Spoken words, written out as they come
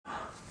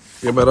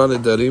Gemara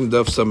Nedarim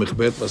Daf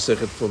Samichet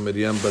Masechet for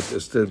Miriam Bat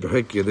Esther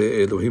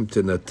B'Hekirei Elohim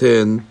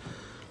Tenaten.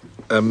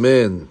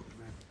 Amen.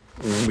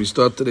 We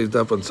start today's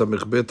Daf on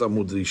Samichet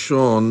Amud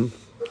Rishon,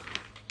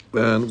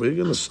 and we're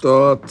going to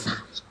start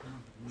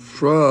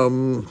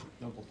from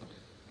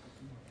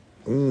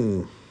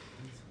all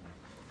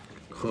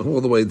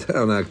the way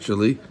down,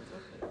 actually.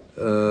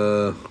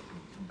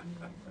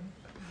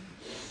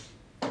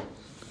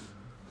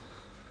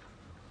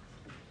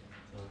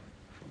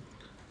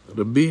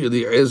 Rabbi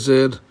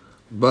Eliezer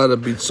bar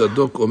Rabbi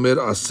Tzadok Omer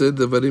Aseh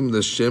Devarim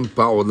L'Shem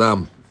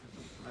Pa'olam.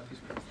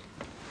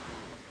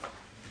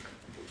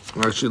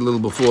 Actually, a little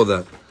before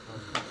that.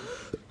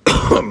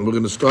 We're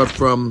going to start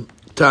from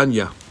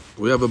Tanya.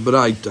 We have a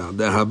Braita.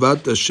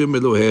 Dehavat Hashem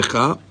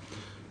Elohecha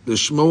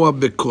L'shmoa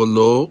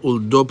Bekolo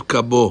Uldob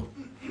Kabo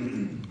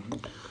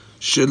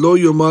Shelo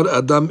Yomar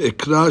Adam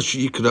Ekra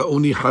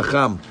Shikrauni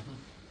Hacham.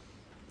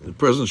 The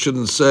person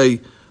shouldn't say,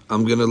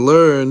 I'm going to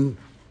learn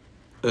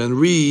and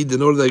read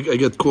in order that I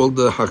get called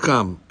the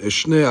Hakam.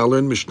 Eshne, I'll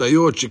learn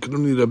Mishnayot,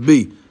 Shikruni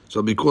Rabbi, so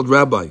I'll be called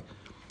Rabbi.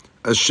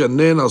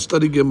 Ashanen, I'll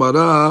study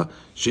Gemara,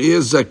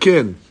 She'ez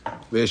Zaken,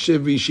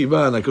 Ve'eshev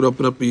Yeshiva, and I could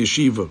open up a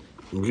yeshiva,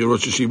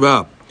 Rosh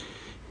Yeshiva.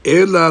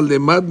 Ela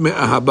lemad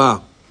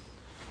me'ahaba.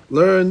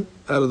 Learn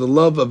out of the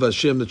love of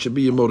Hashem, that should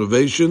be your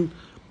motivation.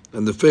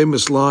 And the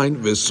famous line,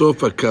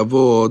 Ve'sofa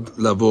kavod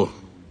lavo.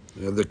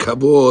 The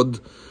kavod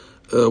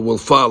will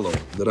follow.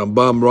 The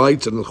Rambam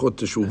writes in Hilchot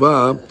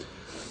Teshuvah,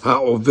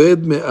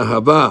 העובד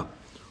מאהבה,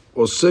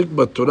 עוסק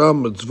בתורה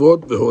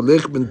ומצוות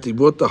והולך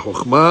בנתיבות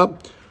החוכמה,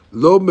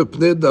 לא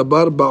מפני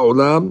דבר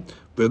בעולם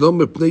ולא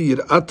מפני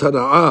יראת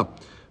הרעה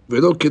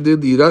ולא כדי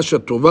לירש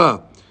הטובה,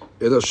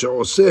 אלא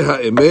שעושה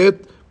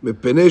האמת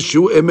מפני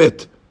שהוא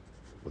אמת.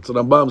 That's the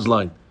Rambam's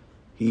line.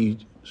 He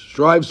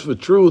strives for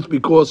truth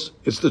because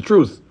it's the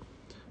truth.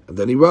 And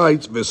then he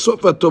writes,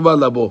 וסוף הטובה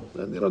לבוא.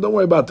 And don't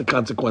worry about the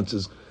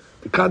consequences.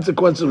 The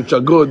consequences which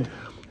are good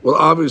will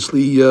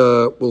obviously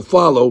will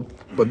follow,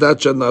 but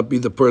that should not be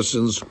the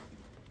person's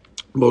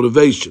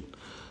motivation.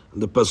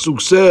 And the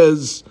pasuk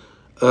says,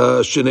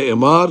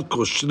 "Shneimar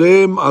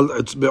koshrem al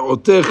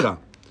etzbeotecha,"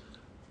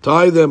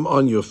 tie them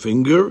on your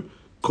finger,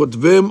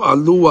 kotvem al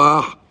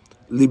luach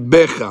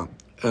libecha,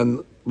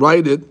 and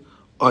write it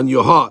on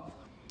your heart,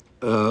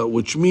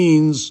 which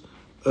means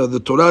the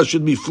Torah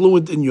should be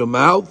fluent in your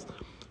mouth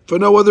for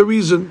no other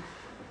reason.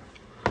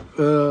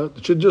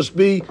 It should just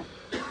be.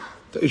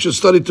 You should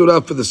study Torah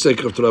for the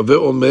sake of Torah.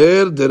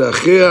 Ve'omer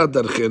derachea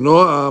darchei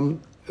noam.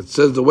 It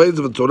says the ways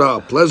of the Torah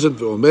are pleasant.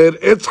 Ve'omer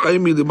etz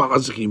chaim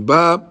lima'azikim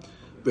ba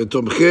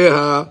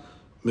ve'tomcheha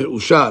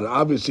me'ushar.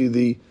 Obviously,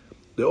 the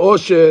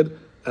osher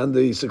and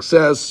the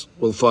success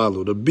will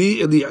follow.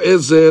 Rabbi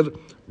Eliezer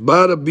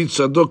bar Rabbi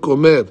Tzadok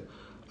Omer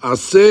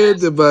aseh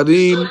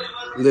devarim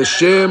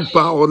l'shem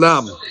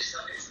pa'olam.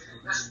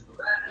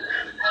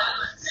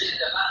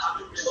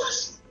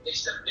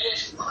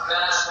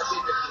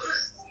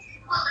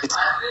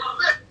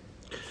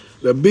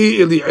 Rabbi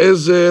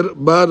Eliezer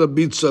bar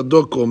Rabbi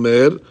Tzadok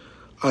Omer,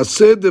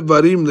 Aseh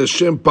devarim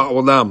l'shem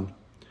pa'olam.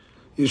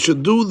 You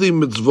should do the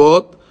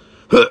mitzvot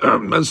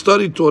and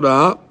study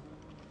Torah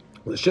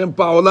l'shem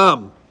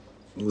pa'olam,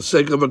 for the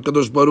sake of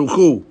HaKadosh Baruch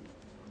Hu,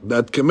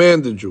 that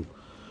commanded you.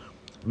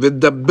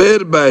 V'daber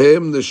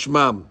bahem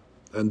l'shmam,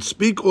 and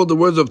speak all the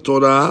words of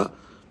Torah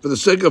for the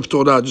sake of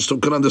Torah, just so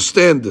you can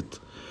understand it,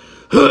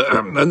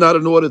 and not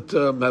in order to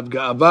have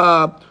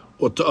ga'ava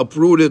or to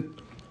uproot it.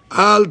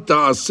 Al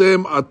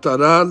ta'asem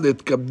atara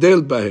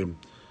letkabdel bahem.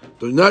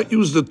 Do not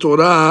use the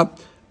Torah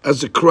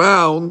as a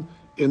crown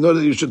in order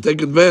that you should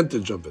take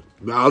advantage of it.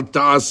 Al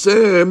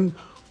ta'asem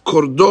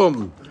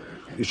kordom.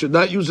 You should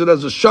not use it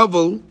as a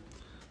shovel.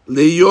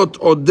 Leyot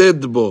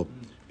odedbo.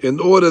 In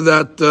order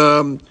that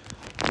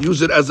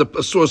use it as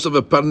a source of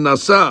a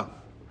parnasa,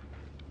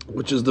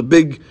 which is the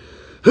big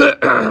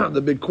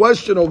the big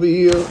question over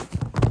here.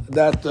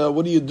 That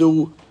what do you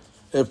do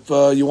if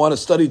you want to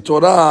study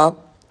Torah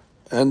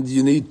and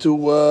you need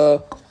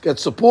to get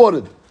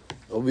supported?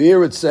 Over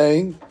here it's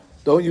saying,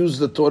 don't use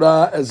the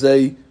Torah as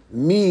a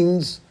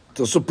means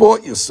to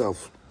support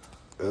yourself.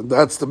 And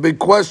that's the big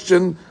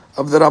question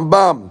of the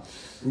Rambam.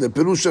 In the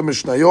Pirusha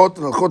Mishnayot,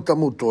 in Hilchot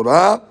Talmud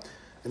Torah,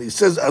 and he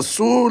says,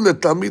 Asur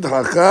letamid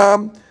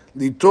hacham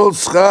litol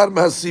schar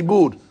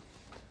mehasibur.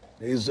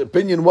 His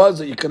opinion was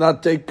that you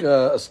cannot take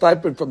a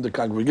stipend from the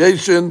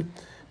congregation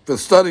for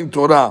studying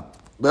Torah.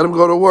 Let him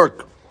go to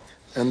work.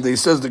 And he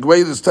says the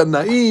greatest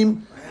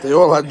Tanaim, they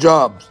all had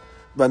jobs.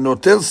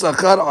 Vanotel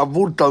sachar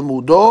avur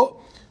talmudo.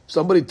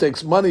 Somebody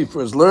takes money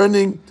for his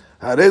learning.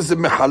 Harez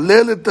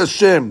mechalel et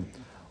Hashem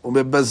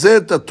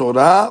umebazeh et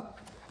Torah.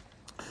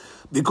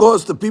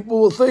 Because the people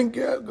will think,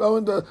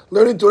 going to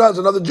learning Torah is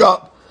another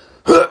job.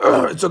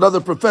 It's another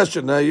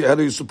profession. How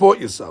do you support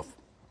yourself?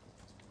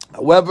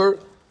 However,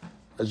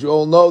 as you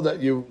all know, that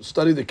you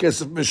study the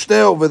Kesef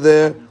Mishneh over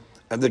there,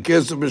 and the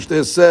Kesef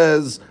Mishneh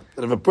says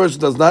that if a person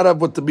does not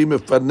have what to be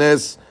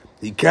mefarnes,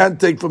 he can't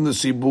take from the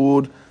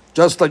Sibur,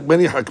 just like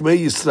many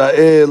Hakmei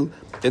Yisrael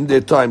in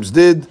their times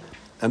did.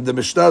 And the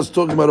Mishnah is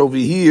talking about over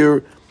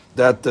here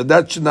that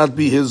that should not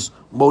be his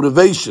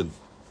motivation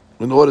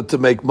in order to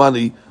make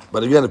money.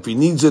 But again, if he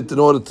needs it in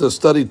order to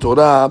study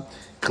Torah,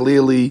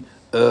 clearly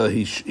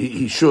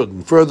he should.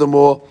 And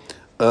furthermore,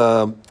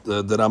 the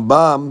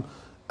Rambam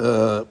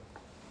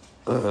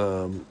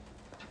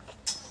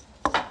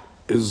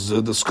is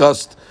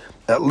discussed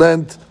at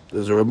length.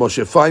 There's a Rav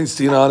Moshe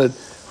Feinstein on it.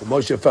 Rav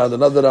Moshe found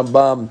another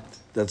Rambam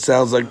that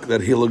sounds like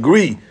that he'll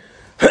agree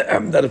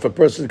that if a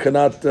person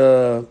cannot,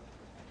 find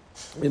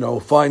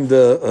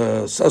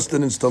the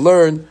sustenance to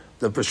learn,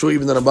 that for sure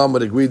even the Rambam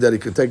would agree that he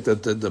could take the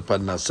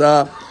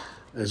Parnasah.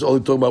 He's only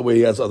talking about where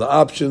he has other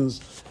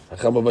options.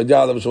 Chacham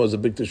Ovadia was a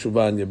big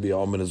teshuvah and Yabi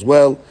Omen as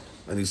well.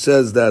 And he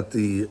says that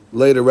the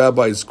later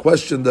rabbis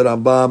questioned the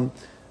Rambam,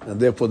 and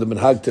therefore the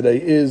minhag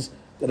today is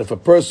that if a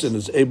person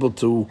is able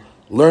to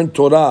learn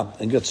Torah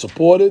and get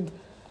supported,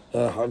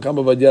 Chacham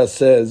Ovadia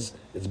says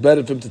it's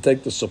better for him to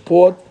take the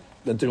support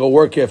than to go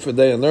work half a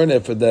day and learn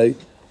half a day,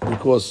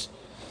 because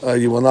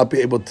you will not be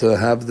able to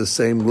have the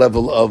same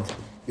level of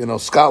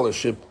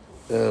scholarship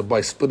by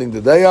splitting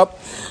the day up,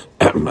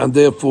 and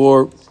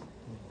therefore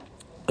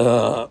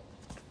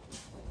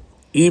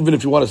even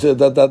if you want to say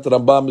that the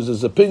Rambam is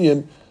his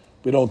opinion,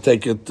 we don't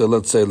take it,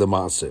 let's say,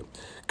 Lemaaseh.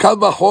 Kal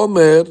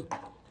v'chomer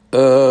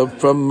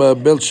from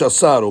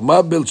Belshazzar.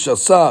 Uma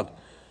Belshazzar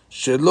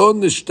shelo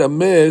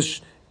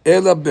nishtamesh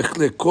ela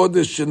b'chlei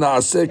kodesh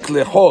shenaaseh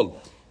klei chol.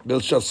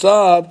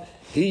 Belshazzar,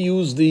 he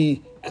used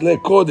the klei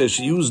kodesh,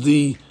 he used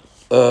the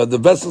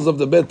vessels of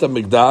the Beit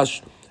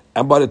HaMikdash,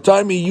 and by the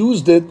time he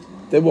used it,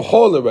 they were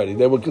chol already.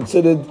 They were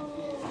considered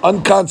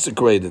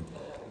unconsecrated.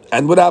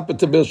 And what happened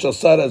to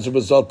Belshazzar as a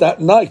result? That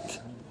night,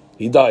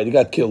 he died. He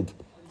got killed.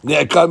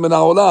 If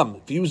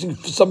you're using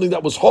something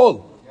that was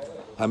whole,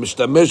 or the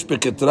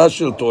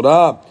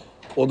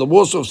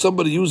more so if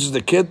somebody uses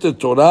the keter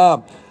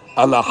Torah,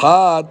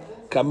 alahad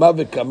kama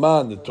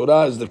v'kaman, the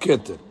Torah is the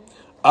keter.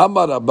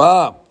 Amar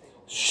Rabba,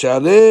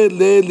 shareh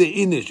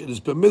le'inish. It is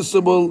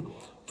permissible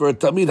for a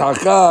Tamid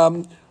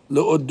Hakam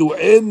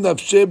le'odu'en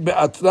nafsheh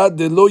be'atra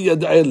de'lo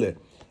yad'ele.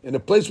 In a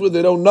place where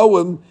they don't know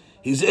him,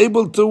 he's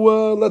able to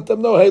let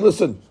them know, hey,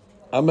 listen,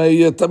 I'm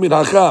a Tamid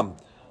Hakam.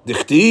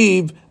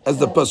 Dichtiv, as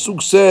the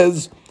Pasuk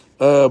says,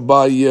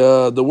 by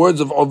the words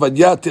of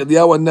Ovadia to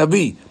Eliyahu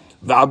Navi,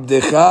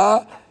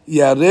 V'abdecha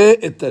yareh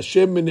et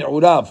Hashem min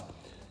ne'urav.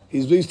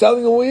 He's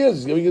telling him who he is.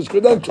 He's giving his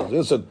credentials.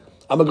 Listen,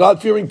 I'm a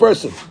God-fearing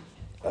person.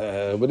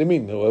 What do you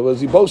mean? What was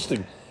he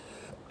boasting?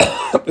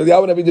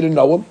 Eliyahu Navi didn't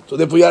know him, so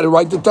therefore he had a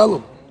right to tell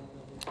him.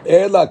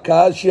 Ela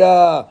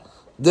kasha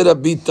de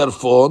Rabbi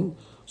Tarfon.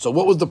 So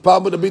what was the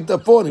problem with the Rabbi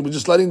Tarfon? He was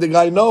just letting the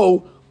guy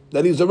know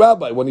that he's a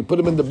rabbi. When he put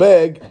him in the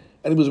bag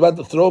and he was about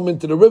to throw him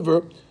into the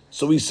river,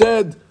 so he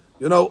said,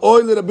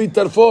 oil Rabbi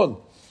Tarfon.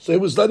 So he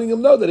was letting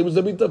him know that he was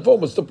Rabbi Tarfon.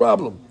 What's the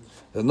problem?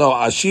 No,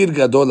 Ashir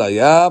Gadol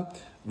haya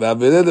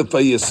ve'avireh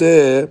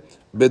lefayeseh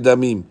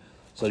bedamim.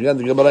 So again,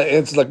 the Gemara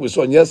answers like we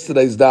saw in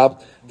yesterday's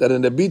daf, that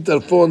in Rabbi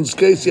Tarfon's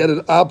case, he had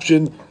an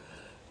option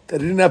that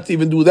he didn't have to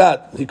even do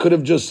that. He could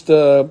have just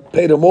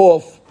paid him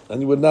off,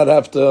 and he would not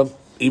have to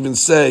even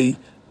say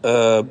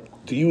to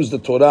use the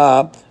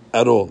Torah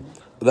at all.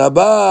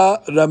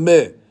 Rabba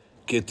Rameh,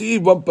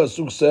 Ketiv, one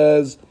pasuk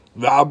says,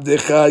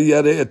 "V'abdecha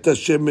yareh et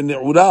Hashem min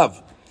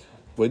ne'urav."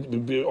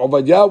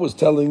 Ovadia was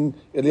telling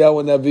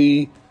Eliyahu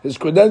Navi his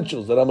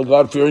credentials, that I'm a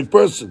God-fearing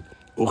person.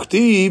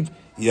 Uchtiv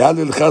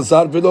yalil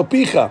chazar v'lo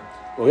picha.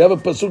 We have a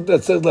pasuk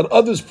that says, "Let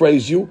others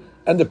praise you,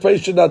 and the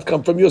praise should not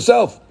come from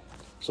yourself."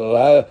 So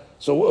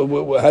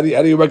how do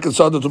you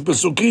reconcile the two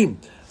pasukim?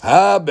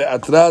 Ha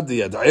be'atra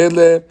de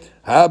yad'ele,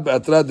 ha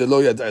be'atra de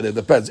lo yad'ele. It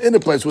depends. In a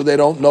place where they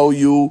don't know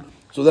you,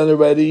 so then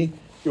already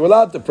you're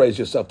allowed to praise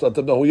yourself, to let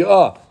them know who you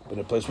are. But in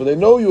a place where they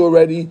know you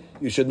already,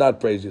 you should not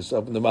praise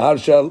yourself. And the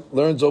Maharsha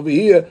learns over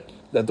here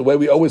that the way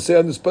we always say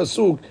on this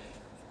pasuk,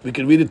 we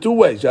can read it two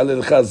ways.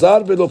 Yalil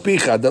chazar v'lo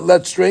picha, that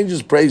let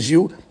strangers praise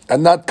you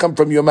and not come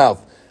from your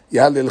mouth.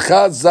 Yalil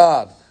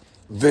chazar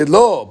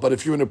velo, but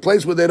if you're in a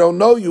place where they don't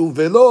know you,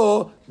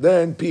 velo,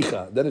 then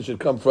picha, then it should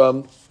come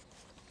from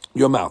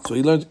your mouth. So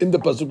he learns in the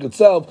pasuk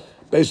itself,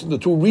 based on the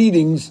two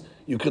readings,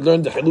 you can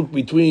learn the haluk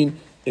between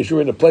if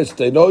you're in a place that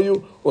they know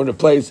you or in a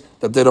place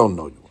that they don't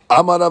know you.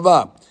 Amar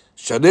Rava,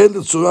 shareh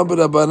l'tzura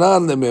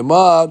b'Rabbanan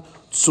lememar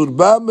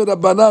tzurba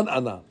m'Rabbanan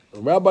ana.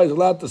 The rabbi is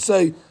allowed to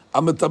say,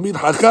 I'm a Tamid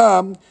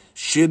Hakam,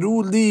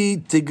 shiru li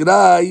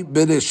tigrai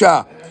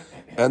beresha,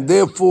 and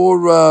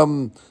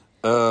therefore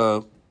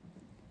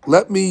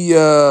let me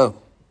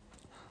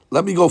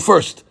go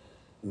first.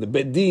 In the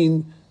Beit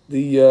Din,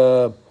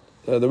 the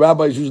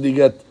rabbis usually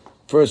get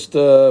first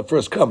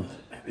come,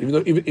 even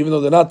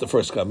though they're not the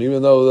first come,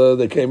 even though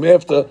they came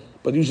after,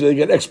 but usually they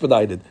get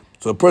expedited.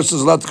 So a person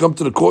is allowed to come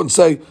to the court and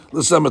say,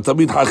 "Listen, I'm a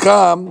Tamid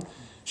Hakam,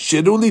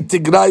 shiruli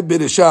tigrai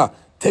beresha.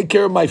 Take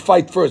care of my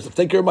fight first.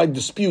 Take care of my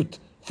dispute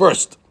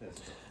first."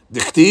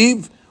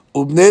 Dichtiv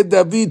ubnei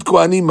David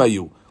kohanim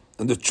hayu,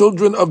 and the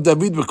children of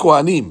David were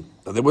kohanim.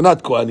 Now they were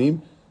not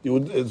kohanim.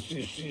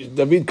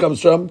 David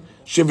comes from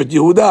Shevet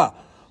Yehuda.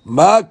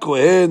 Ma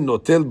kohen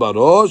notel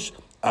barosh,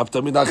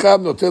 after Tamid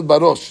Hakam notel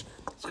barosh.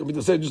 It's going to be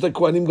the same, just like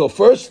kohanim go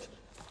first,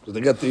 because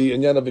they got the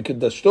inyan of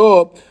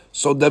v'kiddashto.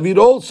 So David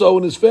also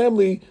and his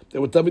family, they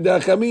were Tamidei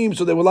Chachamim,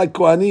 so they were like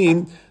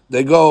Kohanim.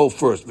 They go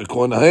first.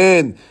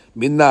 V'kohen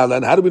minna.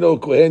 And how do we know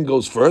Kohen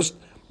goes first?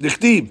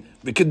 Dichtiv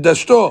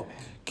v'kiddashto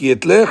ki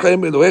et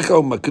lechem Elohecha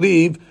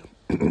u'makriv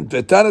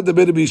v'tana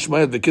daber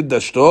b'Yishmael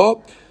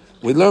v'kiddashto.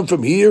 We learn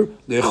from here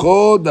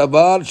lechol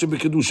davar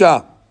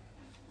sheb'kedusha,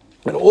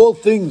 and all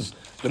things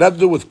that have to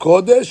do with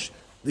Kodesh,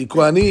 the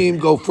Kohanim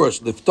go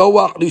first.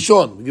 Liftoach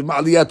Rishon, we give him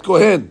Aliyat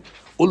Kohen.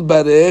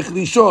 Ulbarech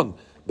Rishon,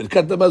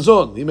 Birkat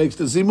Hamazon, he makes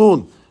the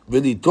Zimun.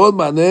 V'litol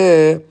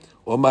maneh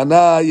or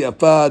mana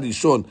yafa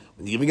Rishon.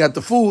 When you're giving out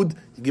the food,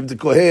 you give the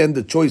Kohen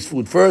the choice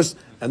food first,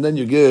 and then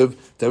you give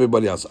to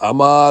everybody else.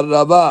 Amar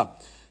Rava,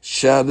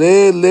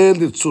 Shareh le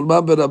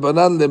litzurman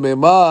berabanan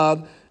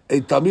lememar, a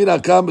Tamir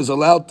Hakam is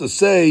allowed to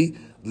say,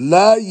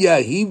 La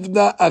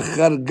yahivna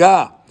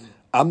acharga.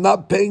 I'm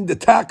not paying the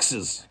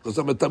taxes because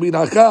I'm a Tamir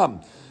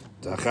Hakam.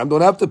 The Hakam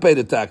don't have to pay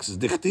the taxes.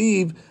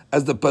 Dichtiv,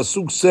 as the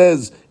pasuk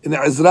says in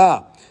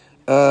Ezra,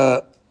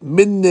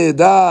 min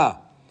neda,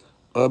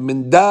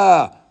 min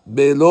da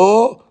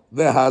belo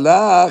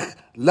vehalach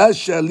la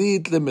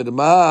shalit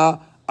lemirma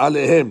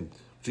alehem.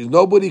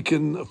 Nobody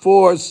can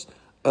force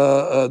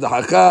the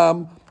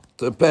Hakam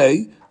to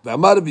pay.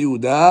 Ve'amar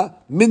v'Yehuda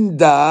min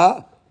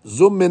da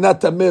zum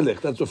minat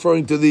hamelech. That's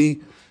referring to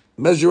the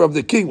measure of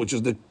the king, which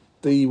is the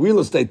real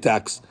estate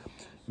tax.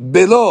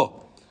 Belo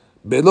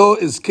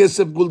is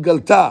kesef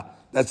gulgalta.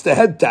 That's the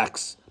head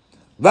tax.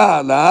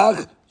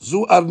 V'halach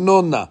zu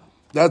arnona.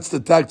 That's the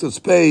tax that's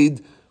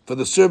paid for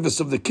the service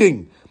of the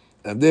king.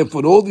 And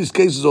therefore, in all these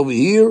cases over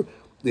here,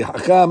 the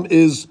Hakam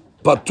is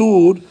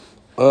patur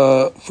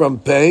from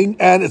paying,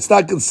 and it's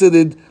not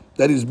considered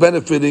that he's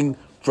benefiting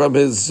from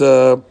his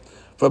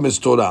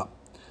Torah.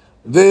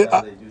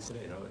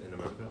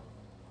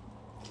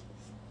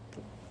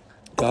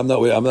 I'm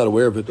not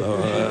aware of it.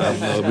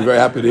 I'll be very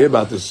happy to hear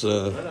about this. I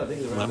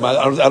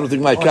don't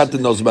think my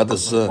captain knows about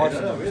this. I'm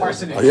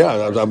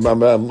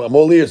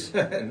all ears.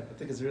 I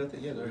think it's real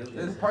thing. Yeah, the real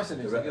thing.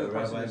 Parsonage. The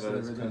rabbi of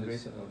his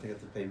congregation, I don't think you have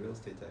to pay real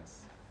estate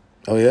tax.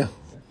 Oh yeah,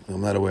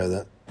 I'm not aware of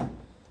that.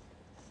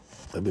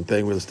 I've been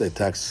paying real estate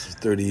tax for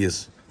 30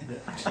 years.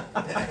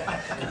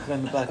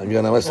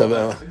 Again, I must have.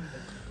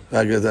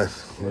 I get that.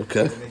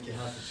 Okay.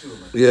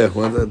 Yeah,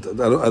 well,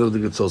 I don't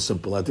think it's so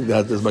simple. I think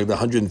that there's like the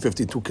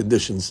 152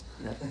 conditions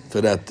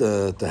for that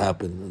to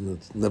happen, and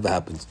it never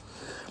happens.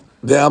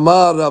 The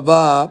Amar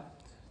Rava,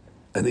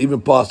 and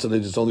even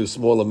parsonage, it's only a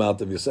small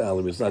amount of your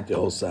salary. It's not your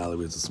whole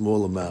salary. It's a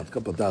small amount, a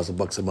couple of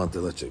 $1,000 a month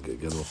to let you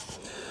get off.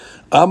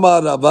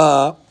 Amar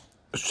Rava,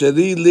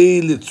 sheri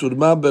li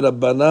litzurma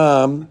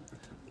berabbanam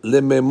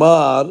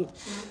lememar.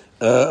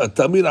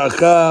 Tamir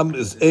Hakam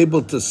is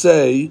able to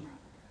say,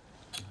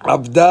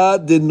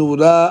 Avda de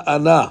Nura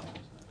Ana.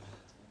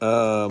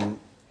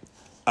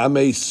 I'm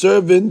a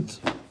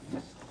servant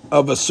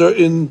of a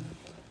certain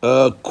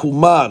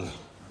kumar,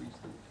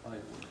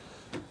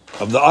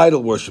 of the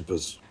idol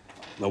worshippers.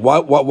 Now,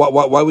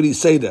 why would he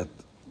say that?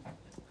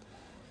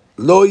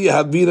 Lo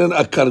yahaviran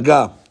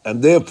akarga,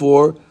 and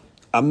therefore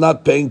I'm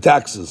not paying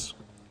taxes.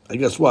 And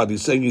guess what?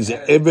 He's saying he's an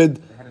eved.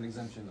 They had an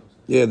exemption.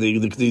 Yeah,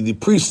 the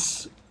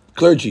priests,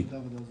 clergy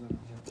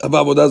of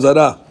Avodah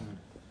Zarah.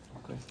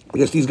 I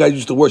guess these guys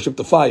used to worship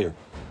the fire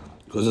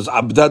because it's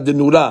Abdad de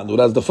Nura.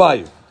 Nura is the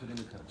fire.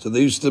 So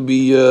they used to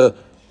be,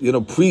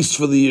 priests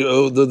for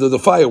the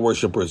fire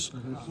worshippers.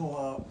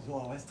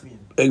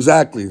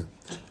 Exactly,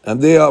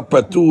 and they are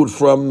patur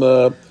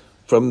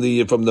from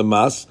the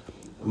mas.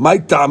 My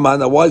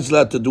ta'amana, why is he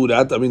allowed to do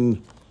that? I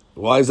mean,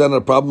 why is that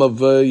a problem of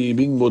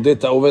being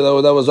modeta over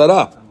Avodah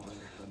Zarah?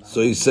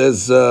 So he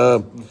says,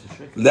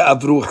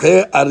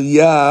 le'avruche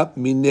arya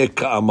mine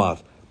ka'amar,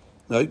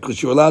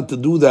 because you're allowed to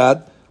do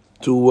that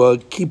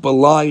to keep a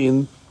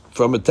lion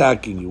from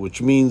attacking you,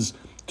 which means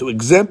to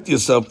exempt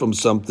yourself from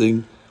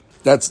something.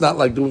 That's not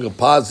like doing a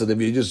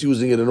positive. You're just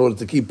using it in order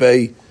to keep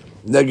a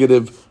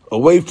negative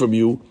away from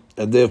you,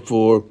 and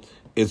therefore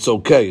it's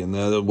okay.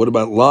 And what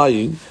about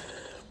lying?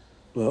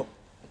 Well,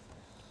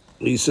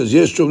 he says,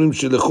 Yesh shomrim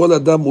shelechol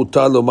adam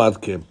mutar lomar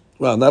kem.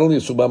 Well, not only a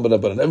subhan but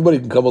everybody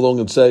can come along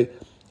and say,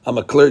 I'm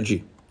a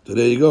clergy. So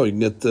there you go. You can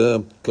get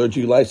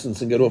clergy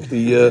license and get off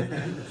the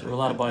We're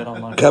allowed to buy it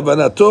online.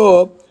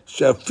 Kavanato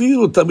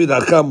shafiru Tamir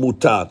Hakam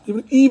mutar.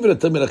 Even a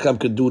Tamir Hakam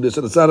can do this,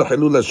 and it's not a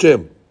Hilul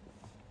Hashem.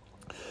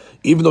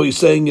 Even though he's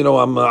saying,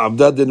 I'm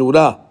Abdad de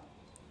Nura.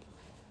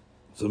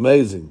 It's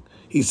amazing.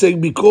 He's saying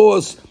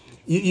because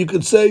you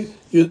could say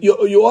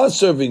you are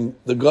serving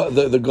the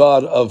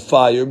God of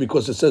fire,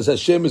 because it says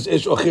Hashem is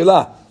Ish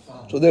Ochila.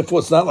 So therefore,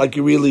 it's not like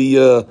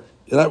you're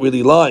not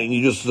really lying.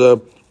 You're just,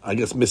 I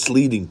guess,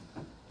 misleading.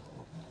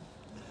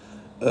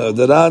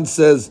 The Ran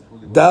says,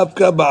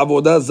 Davka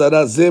ba'avodah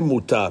zara ze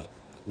mutar,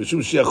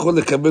 mishum sheyachol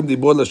lekaben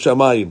libor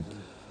l'shamayim.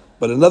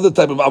 But another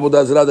type of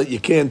avodah zara that you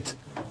can't,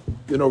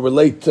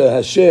 relate to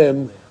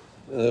Hashem,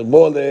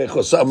 molech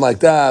or something like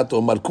that,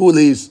 or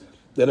markulis,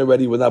 then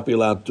already would not be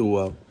allowed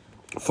to.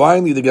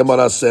 Finally, the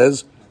Gemara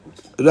says,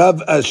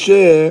 Rav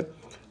Asher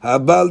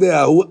habal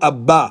de'ahu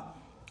abba.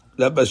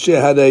 Rav Asher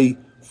had a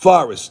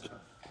forest.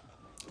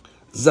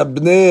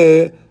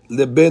 zabneh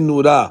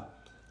lebenura,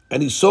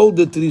 and he sold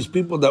it to these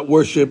people that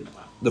worship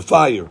the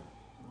fire,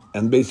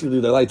 and basically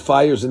they light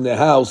fires in their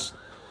house,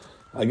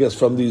 I guess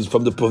from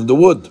the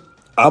wood.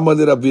 Amar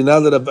leRavina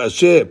leRav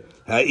Asher,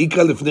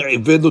 ha'ika lifnei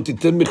ived lo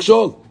titen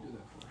mikshol.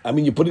 I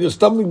mean, you're putting a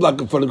stumbling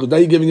block in front of him because now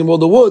you're giving him all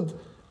the wood,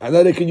 and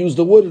now they can use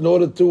the wood in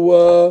order to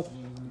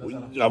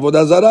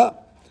avodah zarah.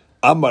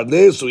 Amar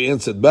le, so he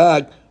answered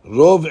back,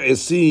 Rov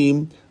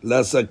esim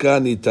lasaka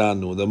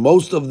nitanu. The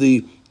most of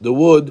the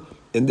wood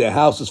in their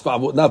house is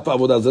not for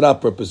avodah zarah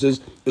purposes,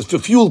 it's for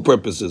fuel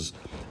purposes,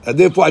 and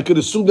therefore I could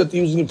assume that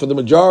they're using it for the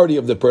majority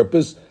of the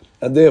purpose,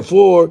 and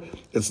therefore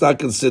it's not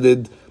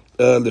considered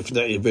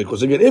lifnei ived.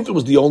 Because again, if it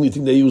was the only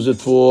thing they use it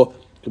for,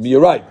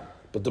 you're right.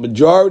 But the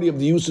majority of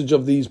the usage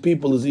of these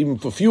people is even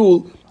for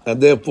fuel, and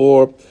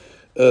therefore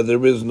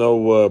there is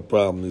no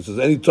problem. He says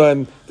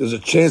anytime there's a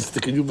chance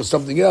they can use it for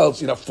something else,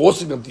 you're not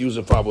forcing them to use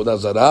it for avodah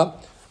zarah.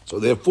 So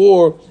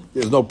therefore,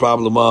 there's no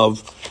problem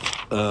of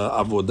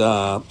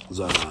avodah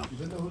zarah.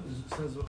 Even though it says